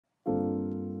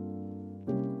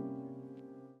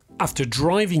After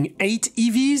driving 8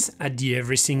 EVs at the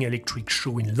Everything Electric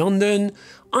show in London,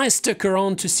 I stuck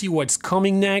around to see what's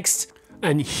coming next,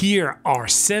 and here are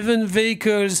 7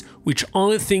 vehicles which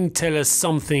I think tell us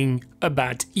something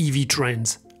about EV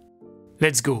trends.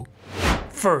 Let's go.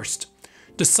 First,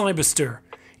 the Cyberster.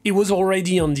 It was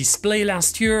already on display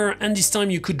last year and this time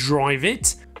you could drive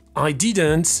it. I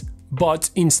didn't, but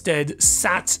instead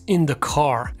sat in the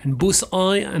car, and both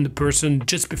I and the person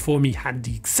just before me had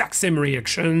the exact same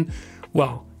reaction.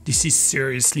 Well, this is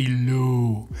seriously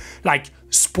low, like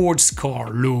sports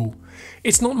car low.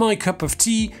 It's not my cup of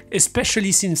tea,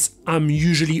 especially since I'm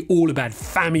usually all about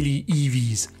family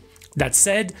EVs. That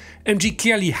said, MG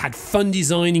clearly had fun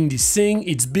designing this thing.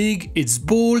 It's big, it's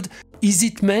bold. Is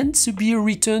it meant to be a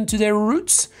return to their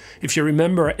roots? If you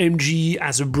remember MG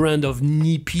as a brand of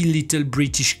nippy little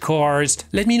British cars,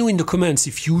 let me know in the comments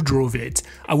if you drove it.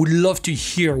 I would love to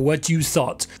hear what you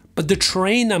thought. But the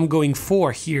train I'm going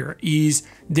for here is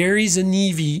there is an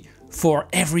EV for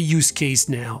every use case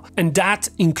now, and that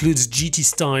includes GT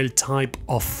style type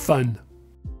of fun.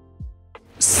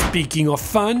 Speaking of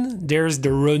fun, there's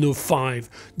the Renault 5,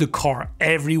 the car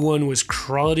everyone was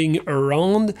crowding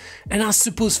around, and I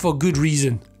suppose for good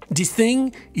reason. This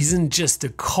thing isn't just a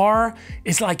car,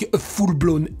 it's like a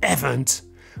full-blown event.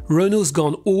 Renault's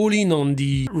gone all in on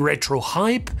the retro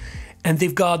hype, and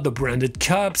they've got the branded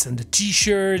cups and the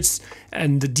t-shirts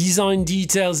and the design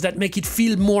details that make it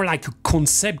feel more like a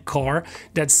concept car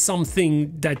than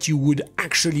something that you would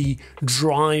actually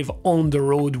drive on the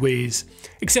roadways.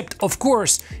 Except, of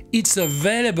course, it's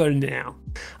available now.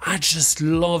 I just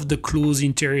love the closed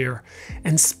interior.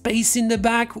 And space in the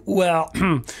back, well,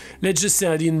 let's just say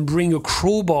I didn't bring a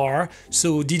crowbar,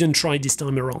 so didn't try this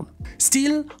time around.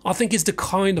 Still, I think it's the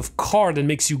kind of car that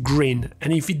makes you grin,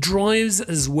 and if it drives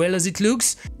as well as it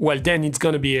looks, well then it's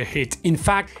gonna be a hit. In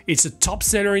fact, it's a top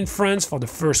seller in France for the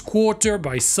first quarter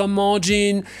by some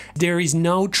margin. There is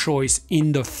no choice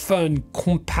in the fun,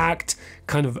 compact,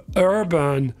 kind of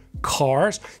urban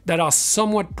cars that are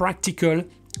somewhat practical,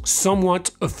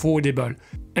 somewhat affordable,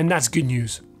 and that's good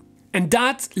news. And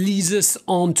that leads us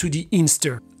on to the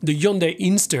Inster. The Hyundai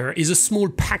Inster is a small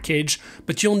package,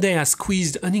 but Hyundai has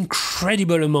squeezed an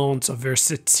incredible amount of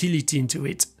versatility into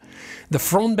it. The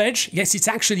front bench, yes, it's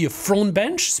actually a front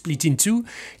bench split in two,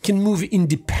 can move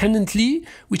independently,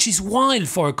 which is wild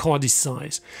for a car this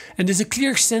size. And there's a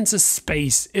clear sense of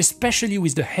space, especially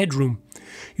with the headroom.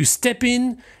 You step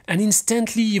in and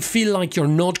instantly you feel like you're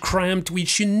not cramped,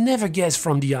 which you never guess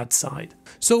from the outside.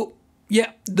 So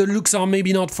yeah, the looks are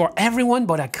maybe not for everyone,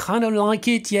 but I kind of like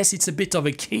it. Yes, it's a bit of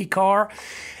a K car.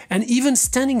 And even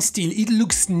standing still, it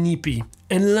looks nippy.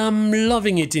 And I'm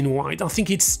loving it in white. I think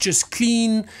it's just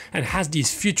clean and has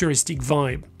this futuristic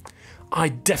vibe. I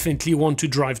definitely want to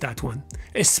drive that one,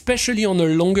 especially on a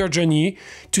longer journey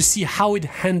to see how it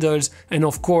handles, and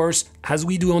of course, as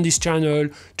we do on this channel,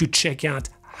 to check out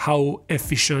how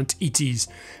efficient it is.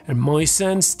 And my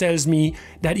sense tells me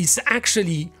that it's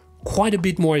actually quite a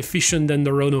bit more efficient than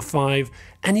the Renault 5,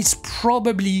 and it's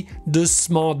probably the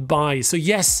smart buy. So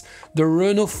yes, the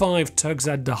Renault 5 tugs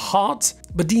at the heart,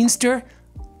 but the Inster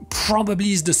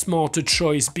probably is the smarter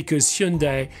choice because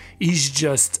Hyundai is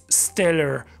just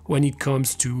stellar when it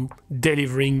comes to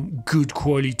delivering good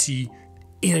quality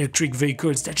electric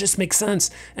vehicles that just make sense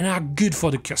and are good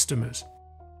for the customers.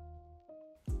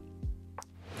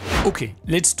 Okay,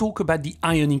 let's talk about the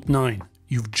Ioniq 9.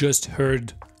 You've just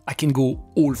heard I can go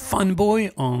all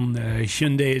fanboy on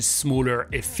Hyundai's smaller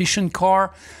efficient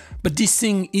car, but this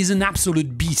thing is an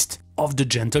absolute beast of the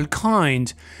gentle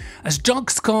kind. As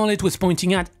Doug Scarlett was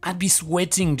pointing out, I'd be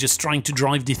sweating just trying to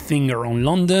drive this thing around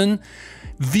London.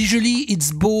 Visually,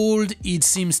 it's bold, it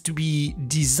seems to be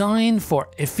designed for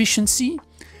efficiency.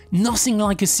 Nothing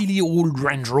like a silly old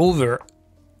Range Rover.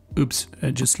 Oops,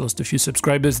 I just lost a few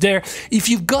subscribers there. If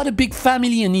you've got a big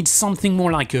family and need something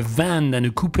more like a van than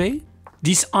a coupe,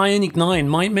 this Ioniq 9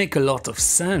 might make a lot of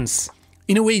sense.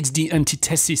 In a way, it's the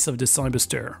antithesis of the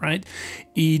Cyberster, right?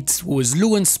 It was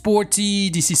low and sporty,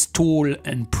 this is tall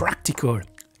and practical.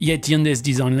 Yet Hyundai's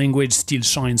design language still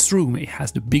shines through. It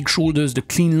has the big shoulders, the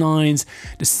clean lines,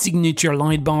 the signature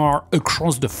light bar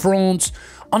across the front.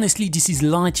 Honestly, this is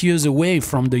light years away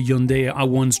from the Hyundai I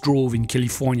once drove in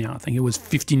California. I think it was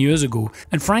 15 years ago.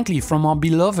 And frankly, from our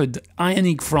beloved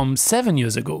Ioniq from 7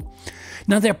 years ago.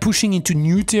 Now they're pushing into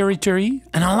new territory,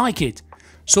 and I like it.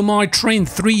 So my train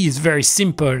 3 is very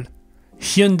simple.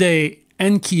 Hyundai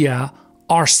and Kia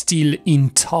are still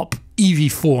in top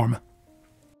EV form.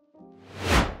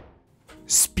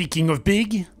 Speaking of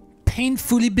big,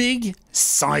 painfully big,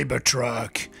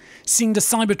 Cybertruck. Seeing the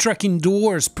Cybertruck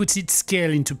indoors puts its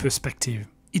scale into perspective.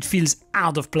 It feels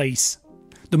out of place.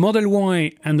 The Model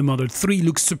Y and the Model 3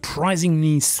 look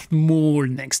surprisingly small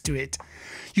next to it.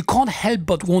 You can't help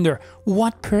but wonder,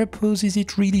 what purpose is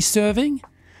it really serving?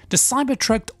 The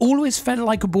Cybertruck always felt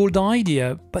like a bold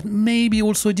idea, but maybe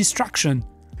also a distraction.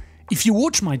 If you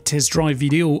watch my test drive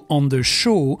video on the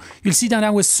show, you'll see that I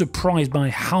was surprised by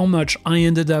how much I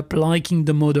ended up liking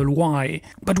the Model Y.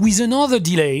 But with another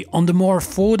delay on the more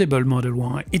affordable Model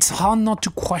Y, it's hard not to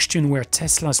question where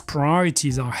Tesla's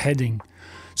priorities are heading.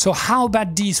 So how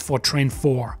about this for Trend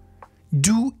 4?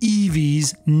 Do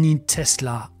EVs need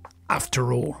Tesla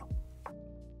after all?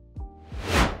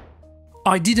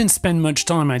 I didn't spend much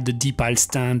time at the Deepal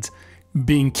stand.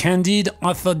 Being candid,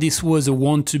 I thought this was a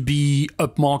want-to-be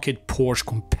upmarket Porsche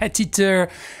competitor,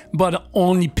 but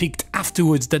only picked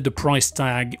afterwards that the price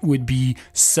tag would be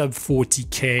sub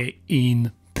 40k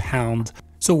in pound.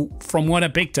 So from what I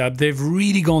picked up, they've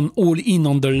really gone all in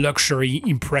on the luxury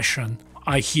impression.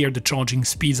 I hear the charging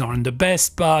speeds aren't the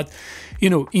best, but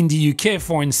in the UK,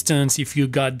 for instance, if you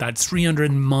got that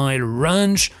 300-mile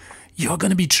range, you're going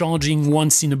to be charging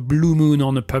once in a blue moon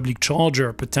on a public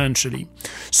charger, potentially.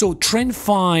 So Trend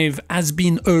 5 has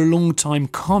been a long time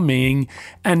coming,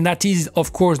 and that is,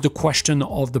 of course, the question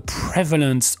of the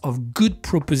prevalence of good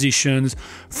propositions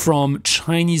from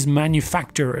Chinese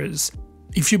manufacturers.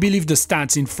 If you believe the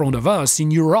stats in front of us, in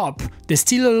Europe, there's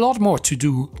still a lot more to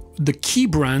do. The key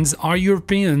brands are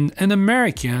European and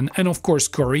American, and of course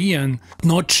Korean,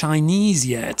 not Chinese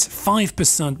yet.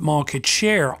 5% market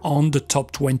share on the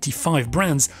top 25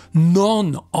 brands.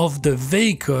 None of the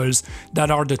vehicles that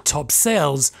are the top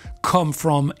sales come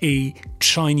from a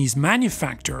Chinese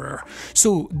manufacturer.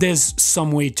 So there's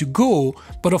some way to go,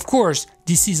 but of course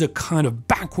this is a kind of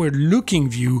backward-looking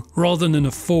view rather than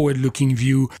a forward-looking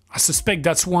view. I suspect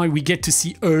that's why we get to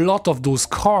see a lot of those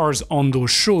cars on those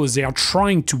shows. They are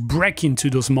trying to break into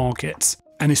those markets.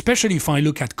 And especially if I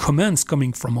look at comments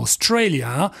coming from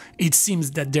Australia, it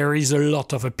seems that there is a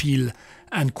lot of appeal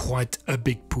and quite a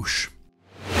big push.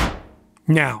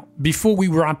 Now, before we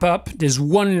wrap up, there's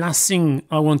one last thing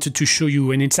I wanted to show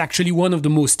you, and it's actually one of the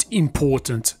most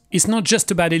important. It's not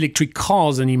just about electric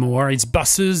cars anymore, it's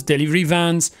buses, delivery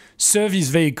vans, service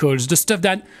vehicles, the stuff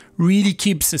that really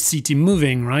keeps a city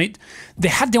moving, right? They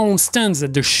had their own stands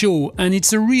at the show, and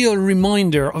it's a real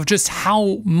reminder of just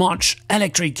how much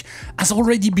electric has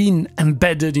already been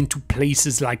embedded into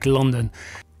places like London.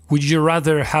 Would you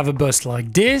rather have a bus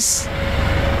like this?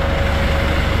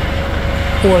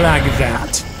 Or like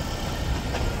that.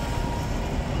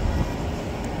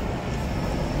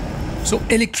 So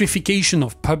electrification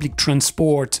of public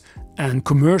transport and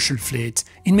commercial fleet,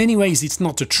 in many ways it's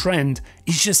not a trend,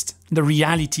 it's just the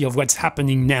reality of what's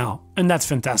happening now, and that's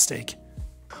fantastic.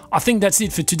 I think that's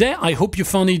it for today. I hope you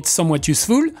found it somewhat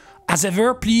useful. As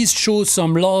ever, please show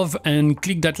some love and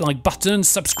click that like button,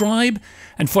 subscribe,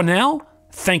 and for now,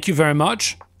 thank you very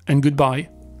much and goodbye.